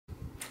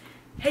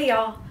Hey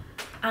y'all,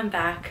 I'm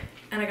back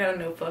and I got a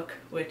notebook,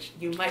 which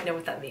you might know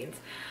what that means.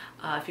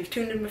 If you've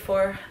tuned in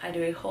before, I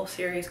do a whole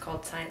series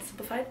called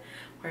Simplified,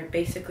 where I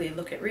basically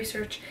look at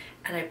research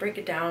and I break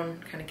it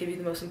down, kind of give you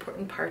the most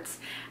important parts,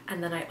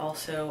 and then I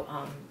also,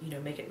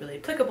 make it really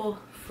applicable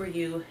for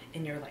you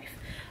in your life.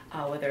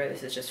 Whether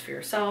this is just for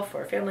yourself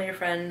or family or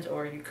friends,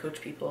 or you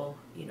coach people,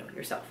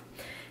 yourself.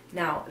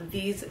 Now,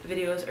 these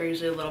videos are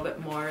usually a little bit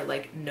more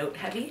like note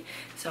heavy,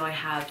 so I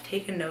have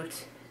taken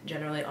notes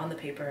generally on the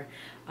paper.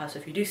 So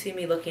if you do see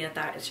me looking at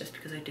that, it's just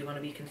because I do want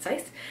to be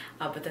concise,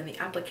 but then the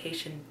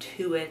application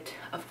to it,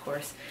 of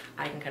course,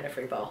 I can kind of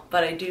freeball.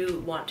 But I do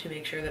want to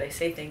make sure that I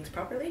say things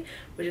properly,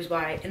 which is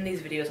why in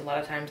these videos a lot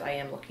of times I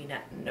am looking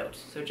at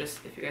notes. So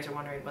just if you guys are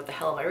wondering what the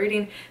hell am I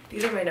reading,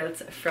 these are my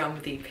notes from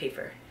the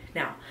paper.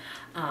 Now,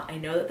 I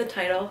know that the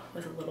title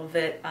was a little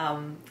bit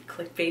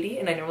clickbaity,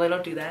 and I normally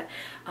don't do that,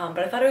 but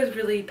I thought it was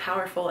really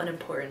powerful and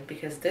important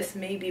because this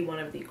may be one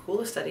of the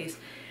coolest studies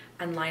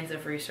and lines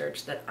of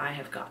research that I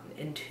have gotten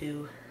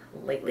into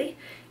lately,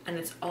 and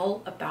it's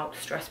all about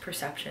stress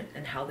perception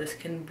and how this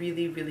can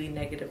really, really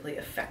negatively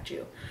affect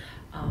you.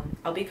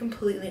 I'll be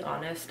completely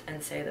honest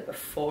and say that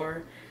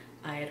before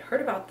I had heard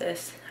about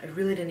this, I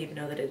really didn't even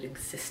know that it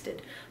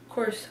existed. Of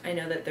course, I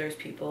know that there's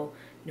people,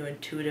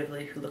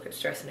 intuitively who look at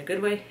stress in a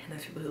good way, and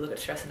there's people who look at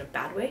stress in a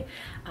bad way,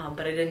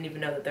 but I didn't even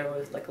know that there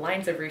was like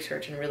lines of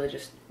research and really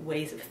just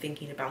ways of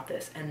thinking about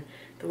this, and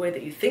the way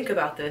that you think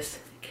about this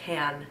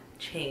can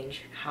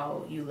change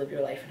how you live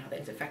your life and how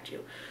things affect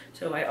you.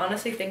 So I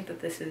honestly think that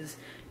this is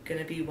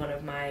gonna be one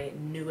of my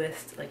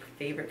newest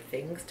favorite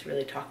things to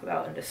really talk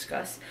about and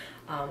discuss.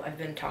 I've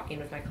been talking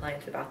with my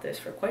clients about this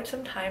for quite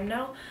some time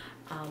now,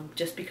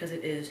 just because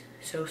it is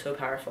so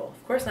powerful.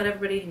 Of course, not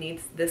everybody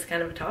needs this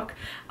kind of a talk,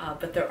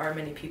 but there are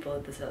many people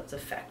that this does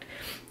affect.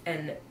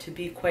 And to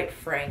be quite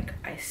frank,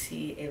 I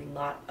see a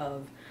lot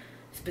of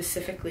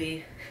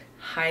specifically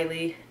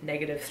highly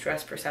negative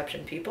stress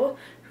perception people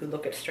who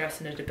look at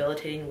stress in a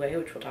debilitating way,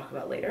 which we'll talk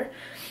about later,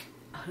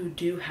 who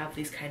do have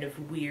these kind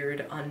of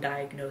weird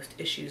undiagnosed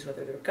issues,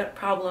 whether they're gut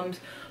problems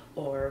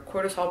or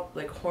cortisol,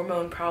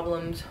 hormone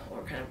problems,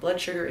 or kind of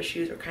blood sugar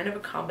issues, or kind of a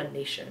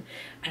combination.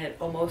 And it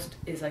almost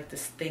is like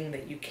this thing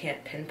that you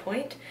can't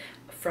pinpoint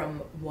from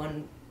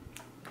one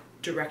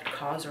direct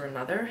cause or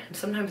another. And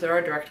sometimes there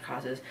are direct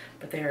causes,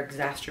 but they are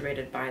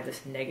exacerbated by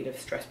this negative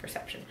stress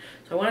perception.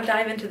 So I want to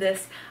dive into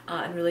this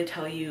and really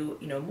tell you,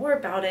 more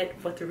about it,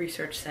 what the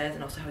research says,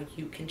 and also how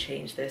you can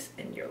change this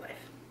in your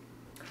life.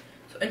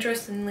 So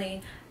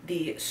interestingly,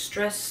 the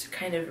stress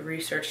kind of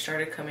research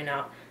started coming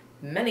out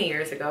many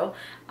years ago.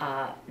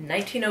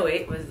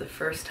 1908 was the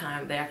first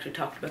time they actually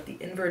talked about the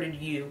inverted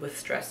U with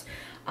stress.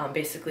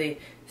 Basically,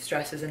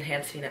 stress is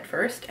enhancing at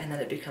first, and then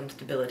it becomes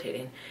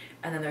debilitating.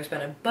 And then there's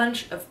been a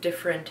bunch of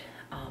different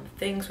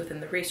things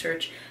within the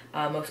research,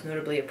 most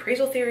notably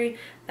appraisal theory,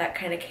 that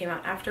kind of came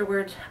out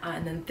afterwards.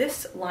 And then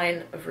this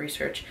line of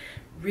research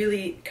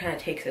really kind of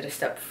takes it a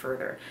step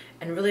further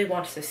and really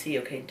wants to see,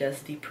 okay,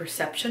 does the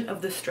perception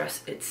of the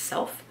stress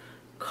itself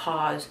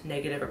cause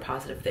negative or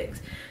positive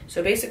things?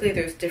 So basically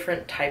there's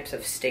different types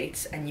of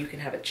states, and you can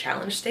have a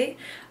challenge state,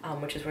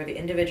 which is where the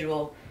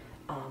individual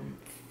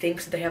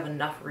thinks they have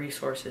enough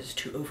resources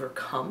to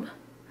overcome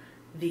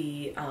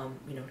the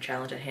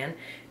challenge at hand.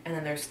 And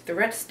then there's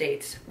threat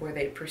states where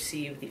they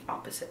perceive the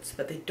opposite, so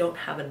that they don't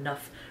have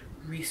enough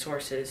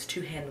resources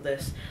to handle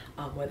this,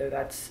 whether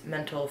that's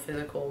mental,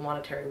 physical,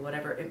 monetary,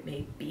 whatever it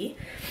may be.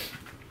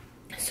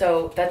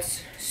 So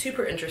that's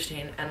super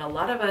interesting, and a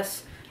lot of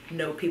us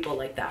know people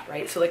like that,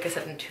 right? So like I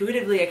said,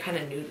 intuitively I kind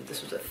of knew that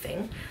this was a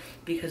thing,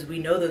 because we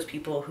know those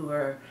people who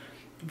are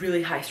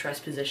really high stress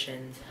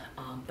positions,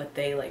 but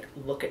they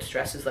look at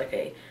stress as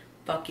a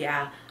fuck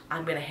yeah,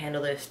 I'm gonna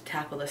handle this,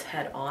 tackle this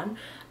head on,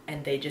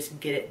 and they just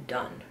get it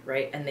done,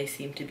 right? And they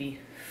seem to be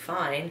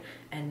fine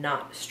and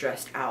not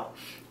stressed out.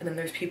 And then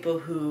there's people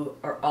who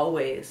are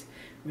always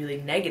really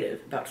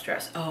negative about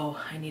stress. Oh,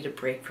 I need a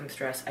break from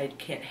stress. I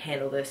can't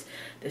handle this.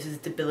 This is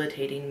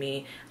debilitating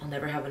me. I'll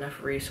never have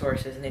enough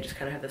resources. And they just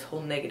kind of have this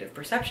whole negative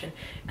perception.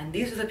 And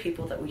these are the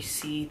people that we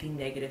see the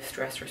negative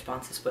stress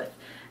responses with.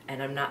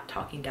 And I'm not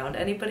talking down to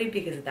anybody,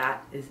 because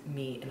that is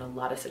me in a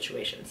lot of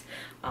situations.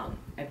 I've,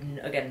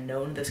 again,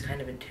 known this kind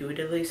of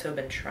intuitively, so I've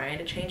been trying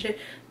to change it,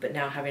 but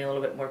now having a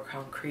little bit more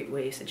concrete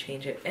ways to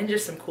change it and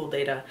just some cool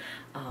data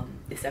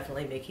is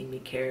definitely making me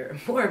care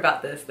more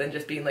about this than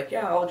just being like,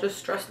 yeah, I'll just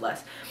stress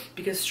less.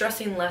 Because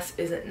stressing less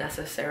isn't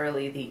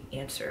necessarily the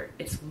answer.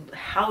 It's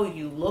how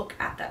you look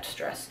at that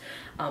stress.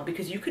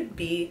 Because you could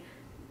be,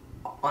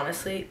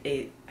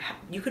 honestly,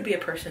 you could be a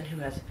person who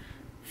has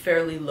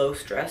fairly low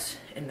stress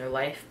in their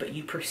life, but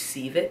you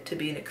perceive it to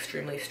be an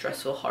extremely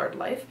stressful, hard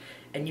life,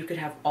 and you could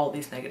have all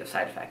these negative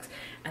side effects.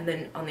 And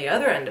then on the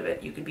other end of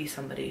it, you could be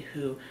somebody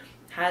who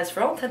has,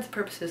 for all intents and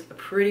purposes, a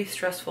pretty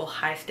stressful,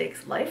 high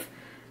stakes life,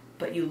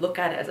 but you look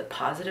at it as a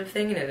positive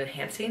thing in an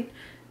enhancing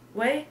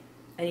way,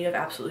 and you have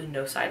absolutely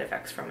no side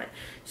effects from it.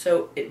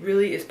 So it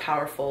really is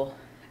powerful,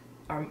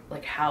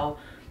 how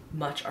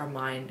much our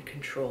mind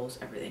controls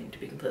everything, to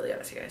be completely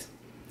honest, you guys.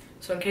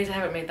 So in case I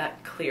haven't made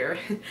that clear,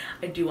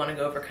 I do want to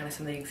go over kind of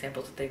some of the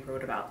examples that they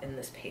wrote about in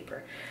this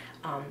paper.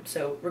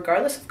 So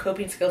regardless of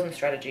coping skills and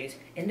strategies,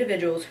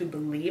 individuals who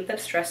believe that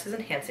stress is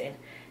enhancing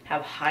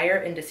have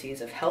higher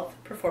indices of health,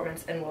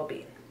 performance, and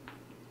well-being.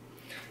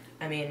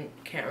 I mean,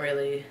 can't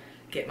really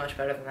get much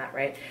better than that,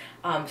 right?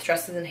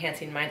 Stress is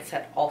enhancing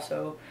mindset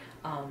also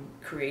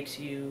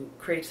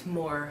creates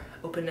more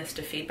openness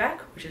to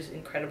feedback, which is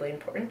incredibly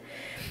important.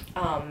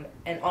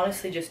 And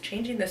honestly, just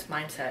changing this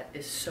mindset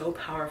is so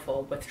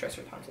powerful with stress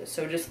responses.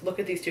 So just look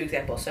at these two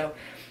examples. So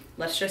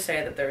let's just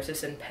say that there's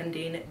this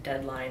impending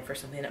deadline for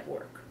something at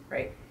work,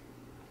 right?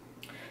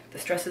 The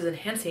stress is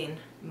enhancing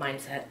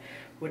mindset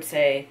would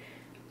say,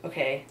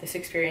 okay, this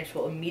experience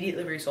will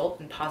immediately result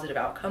in positive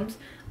outcomes.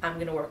 I'm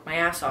going to work my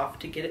ass off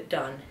to get it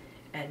done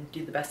and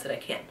do the best that I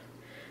can.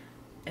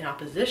 In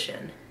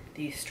opposition,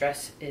 the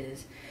stress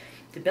is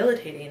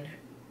debilitating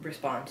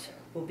response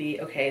will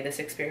be, okay, this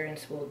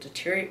experience will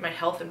deteriorate my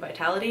health and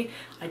vitality.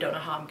 I don't know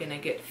how I'm gonna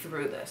get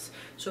through this.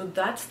 So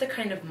that's the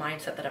kind of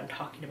mindset that I'm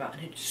talking about.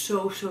 And it's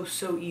so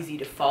easy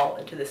to fall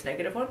into this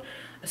negative one,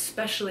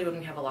 especially when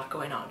we have a lot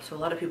going on. So a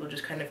lot of people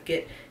just kind of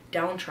get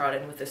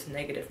downtrodden with this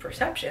negative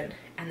perception,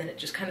 and then it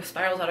just kind of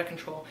spirals out of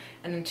control.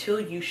 And until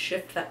you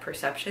shift that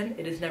perception,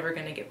 it is never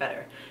gonna get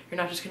better. You're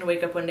not just gonna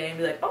wake up one day and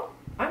be like, oh,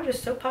 I'm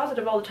just so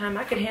positive all the time,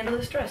 I can handle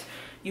the stress.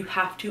 You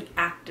have to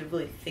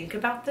actively think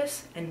about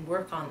this and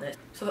work on this.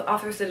 So the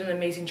authors did an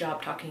amazing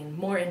job talking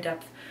more in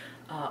depth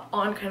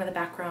on kind of the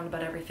background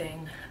about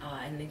everything.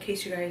 And in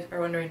case you guys are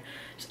wondering,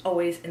 it's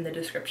always in the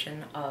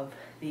description of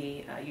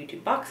the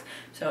YouTube box.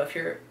 So if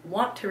you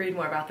want to read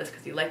more about this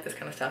because you like this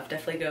kind of stuff,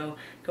 definitely go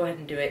ahead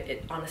and do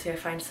it. Honestly, I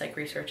find psych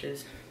research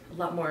is a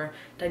lot more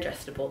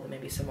digestible than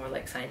maybe some more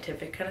like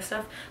scientific kind of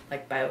stuff,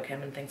 like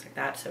biochem and things like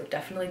that. So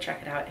definitely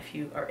check it out if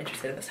you are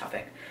interested in this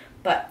topic.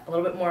 But a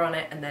little bit more on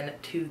it, and then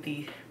to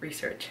the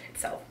research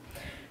itself.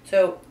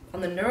 So on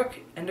the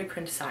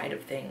neuroendocrine side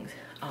of things,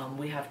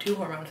 we have two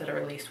hormones that are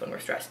released when we're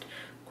stressed: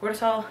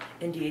 cortisol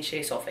and DHEA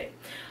sulfate.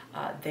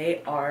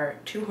 They are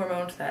two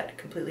hormones that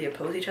completely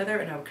oppose each other,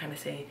 and I would kind of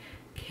say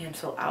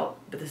cancel out,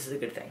 but this is a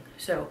good thing.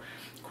 So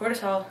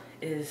cortisol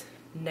is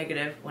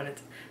negative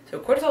so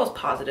cortisol is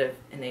positive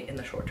in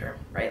the short term,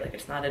 right? Like,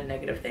 it's not a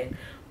negative thing.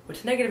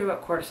 What's negative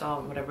about cortisol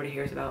and what everybody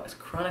hears about is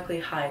chronically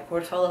high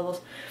cortisol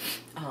levels,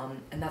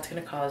 and that's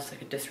going to cause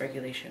like a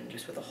dysregulation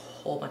just with a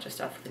whole bunch of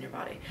stuff within your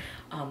body.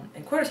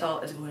 And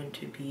cortisol is going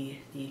to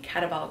be the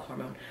catabolic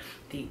hormone.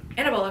 The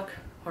anabolic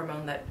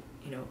hormone that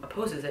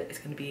opposes it is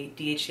going to be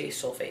DHEA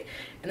sulfate,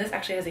 and this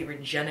actually has a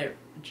regenerative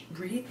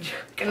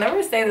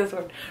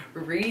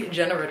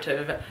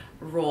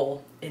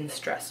role in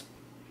stress.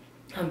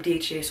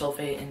 DHEA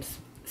sulfate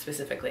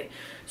specifically.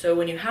 So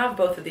when you have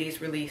both of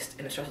these released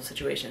in a stressful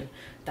situation,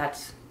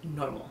 that's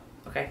normal,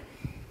 okay?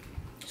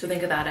 So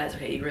think of that as,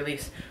 okay, you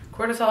release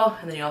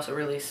cortisol and then you also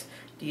release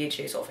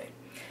DHEA sulfate.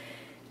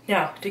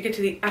 Now, to get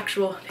to the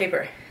actual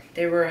paper,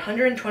 there were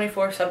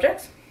 124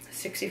 subjects,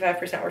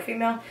 65% were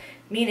female,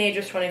 mean age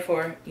was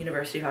 24,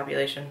 university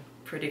population,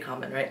 pretty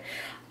common, right?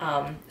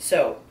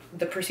 So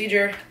the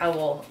procedure, I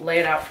will lay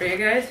it out for you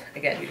guys.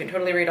 Again, you can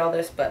totally read all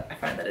this, but I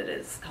find that it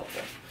is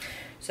helpful.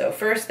 So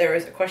first there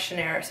was a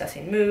questionnaire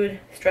assessing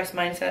mood, stress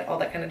mindset, all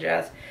that kind of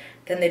jazz.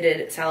 Then they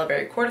did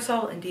salivary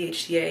cortisol and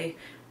DHEA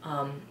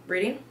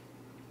reading,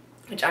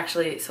 which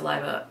actually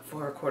saliva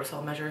for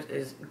cortisol measures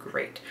is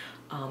great.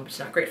 It's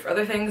not great for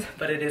other things,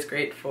 but it is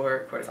great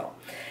for cortisol.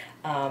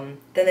 Then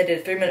they did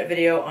a 3-minute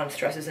video on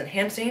stress is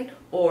enhancing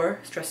or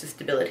stress is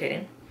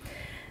debilitating.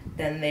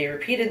 Then they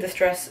repeated the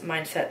stress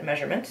mindset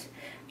measurements.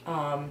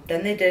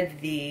 Then they did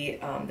the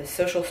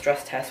social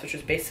stress test, which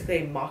was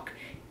basically a mock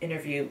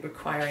interview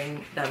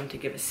requiring them to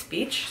give a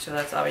speech. So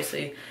that's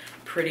obviously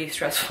pretty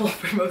stressful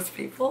for most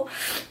people.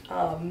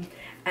 And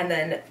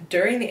then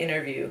during the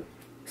interview,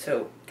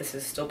 so this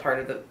is still part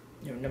of the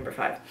number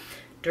 5,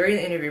 during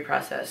the interview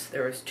process,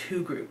 there was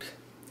 2 groups.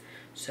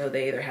 So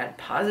they either had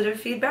positive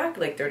feedback,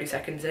 like 30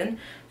 seconds in,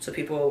 so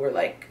people were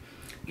like,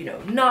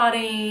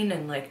 nodding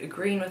and like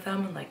agreeing with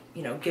them and like,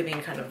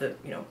 giving kind of the,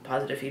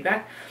 positive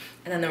feedback.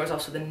 And then there was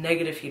also the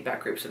negative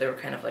feedback group. So they were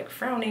kind of like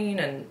frowning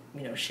and,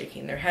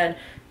 shaking their head.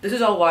 This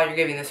is all while you're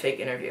giving this fake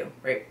interview,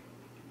 right?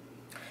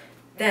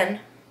 Then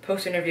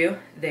post-interview,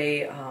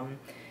 they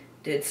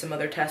did some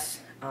other tests,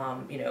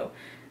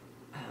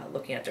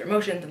 looking at their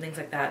emotions and things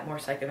like that, more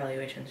psych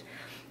evaluations.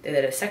 They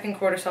did a second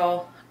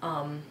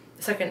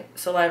second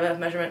saliva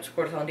measurement,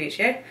 cortisol and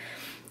DHEA.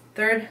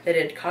 Third, they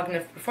did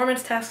cognitive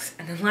performance tasks,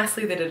 and then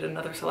lastly, they did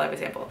another saliva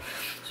sample.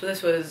 So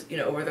this was,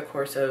 over the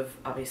course of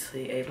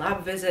obviously a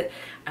lab visit,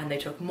 and they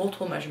took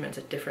multiple measurements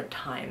at different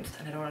times.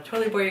 And I don't want to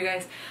totally bore you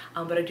guys,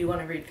 but I do want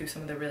to read through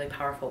some of the really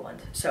powerful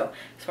ones. So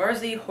as far as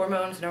the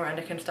hormones,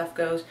 neuroendocrine stuff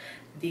goes,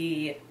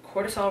 the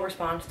cortisol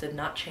response did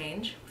not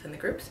change within the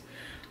groups,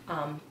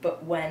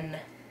 but when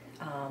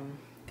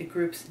the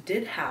groups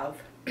did have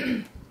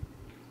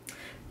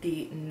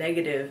the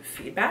negative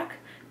feedback,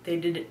 they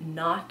did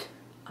not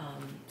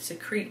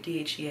secrete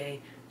DHEA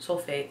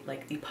sulfate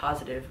like the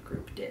positive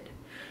group did.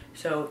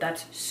 So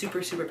that's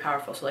super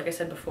powerful. So like I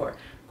said before,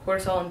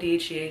 cortisol and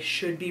DHEA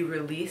should be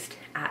released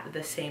at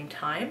the same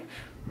time,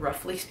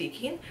 roughly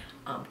speaking,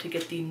 to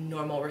get the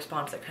normal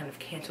response that kind of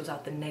cancels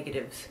out the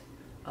negatives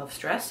of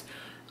stress.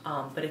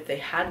 But if they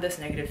had this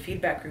negative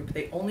feedback group,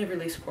 they only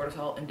released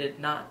cortisol and did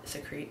not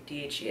secrete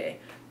DHEA.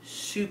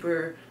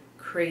 Super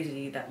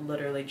crazy that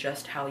literally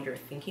just how you're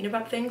thinking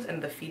about things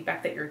and the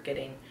feedback that you're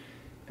getting,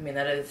 I mean,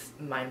 that is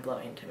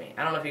mind-blowing to me.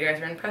 I don't know if you guys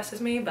are impressed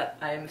with me, but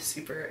I am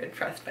super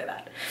impressed by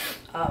that.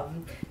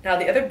 Now,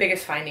 the other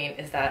biggest finding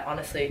is that,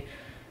 honestly,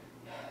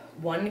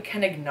 one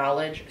can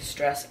acknowledge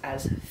stress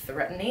as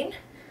threatening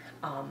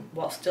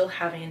while still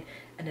having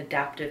an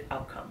adaptive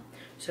outcome.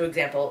 So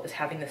example is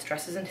having the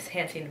stresses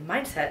enhancing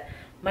mindset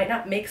might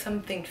not make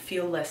something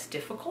feel less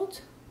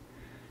difficult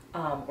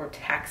or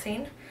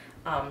taxing,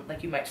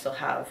 like you might still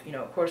have, you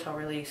know, cortisol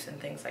release and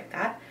things like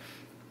that,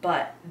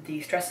 but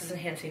the stresses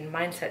enhancing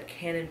mindset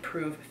can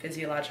improve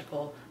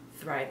physiological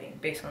thriving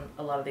based on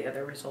a lot of the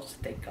other results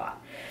that they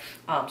got.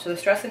 So the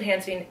stress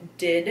enhancing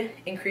did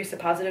increase the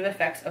positive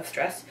effects of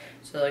stress.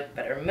 So like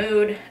better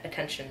mood,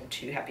 attention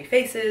to happy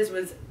faces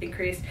was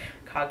increased,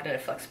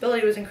 cognitive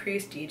flexibility was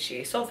increased,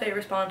 DHEA sulfate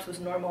response was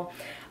normal,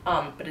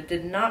 but it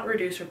did not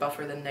reduce or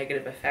buffer the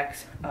negative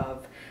effects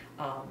of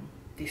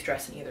the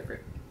stress in either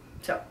group.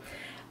 So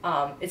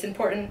it's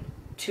important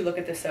to look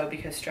at this though,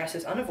 because stress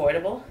is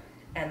unavoidable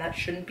and that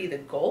shouldn't be the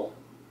goal,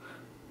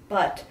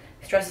 but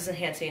stress is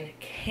enhancing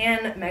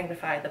can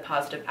magnify the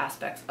positive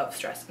aspects of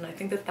stress. And I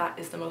think that that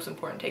is the most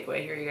important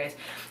takeaway here, you guys.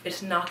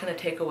 It's not going to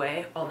take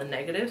away all the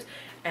negatives,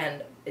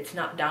 and it's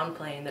not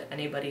downplaying that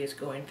anybody is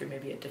going through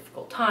maybe a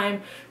difficult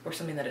time or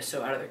something that is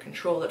so out of their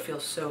control that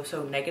feels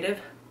so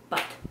negative.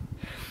 But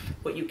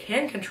what you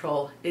can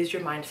control is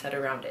your mindset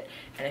around it.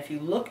 And if you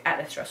look at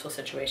a stressful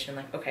situation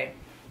like, okay,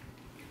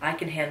 I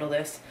can handle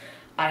this,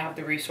 I have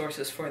the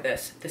resources for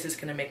this, this is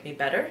going to make me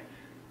better,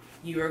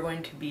 you are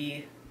going to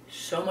be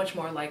so much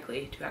more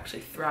likely to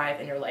actually thrive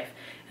in your life.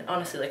 And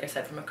honestly, like I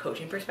said, from a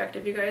coaching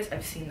perspective, you guys,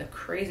 I've seen the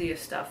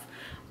craziest stuff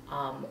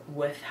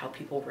with how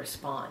people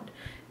respond,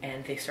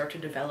 and they start to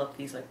develop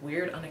these like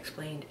weird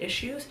unexplained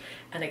issues.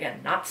 And again,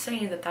 not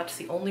saying that that's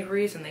the only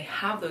reason they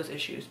have those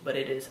issues, but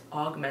it is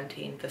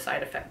augmenting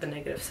the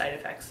negative side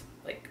effects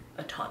like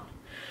a ton.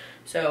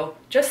 So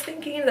just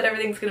thinking that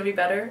everything's going to be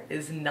better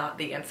is not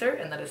the answer,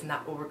 and that is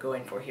not what we're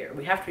going for here.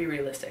 We have to be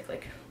realistic.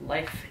 Like,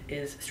 life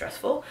is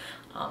stressful,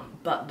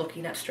 but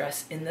looking at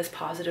stress in this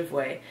positive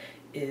way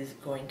is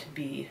going to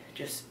be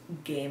just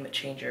game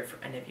changer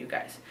for any of you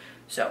guys.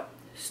 So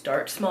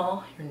start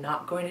small. You're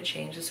not going to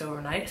change this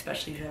overnight,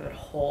 especially if you have a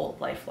whole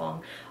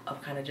lifelong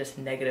of kind of just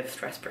negative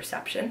stress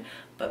perception.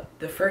 But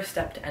the first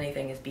step to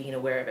anything is being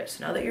aware of it.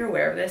 So now that you're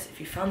aware of this, if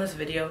you found this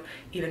video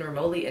even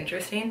remotely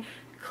interesting,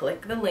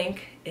 click the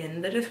link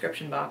in the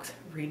description box,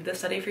 read the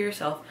study for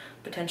yourself,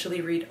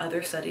 potentially read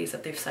other studies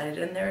that they've cited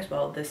in there as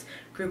well. This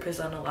group has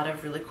done a lot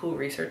of really cool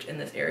research in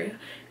this area,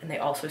 and they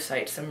also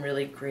cite some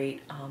really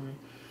great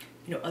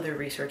you know, other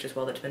research as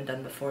well that's been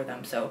done before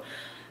them. So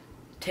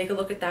take a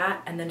look at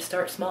that and then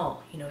start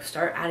small. You know,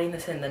 start adding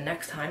this in. The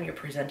next time you're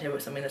presented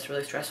with something that's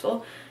really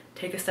stressful,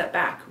 take a step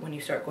back when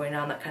you start going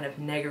down that kind of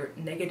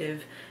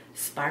negative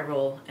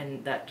spiral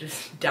and that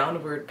just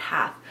downward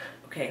path.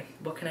 Okay,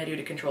 what can I do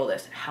to control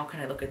this? How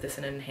can I look at this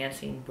in an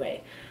enhancing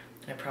way?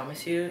 And I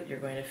promise you, you're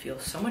going to feel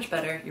so much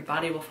better. Your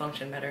body will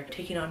function better,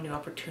 taking on new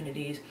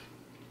opportunities,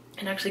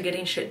 and actually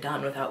getting shit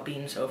done without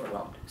being so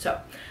overwhelmed.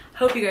 So I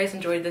hope you guys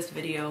enjoyed this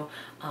video.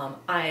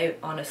 I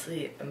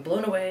honestly am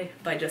blown away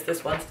by just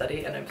this one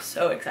study, and I'm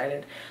so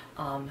excited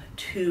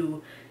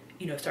to,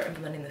 you know, start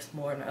implementing this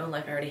more in my own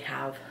life. I already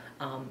have.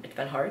 It's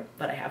been hard,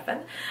 but I have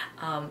been.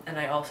 And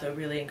I also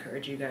really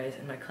encourage you guys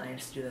and my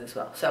clients to do that as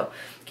well. So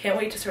can't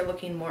wait to start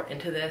looking more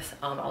into this.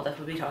 I'll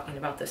definitely be talking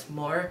about this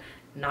more,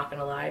 not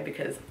gonna lie,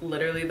 because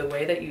literally the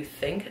way that you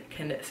think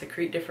can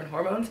secrete different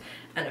hormones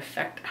and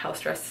affect how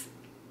stress,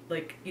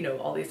 like, you know,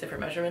 all these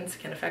different measurements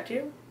can affect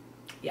you.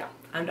 Yeah,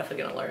 I'm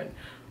definitely gonna learn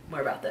more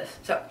about this.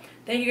 So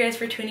thank you guys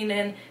for tuning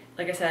in.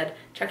 Like I said,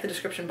 check the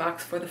description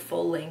box for the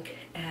full link,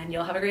 and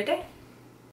you'll have a great day.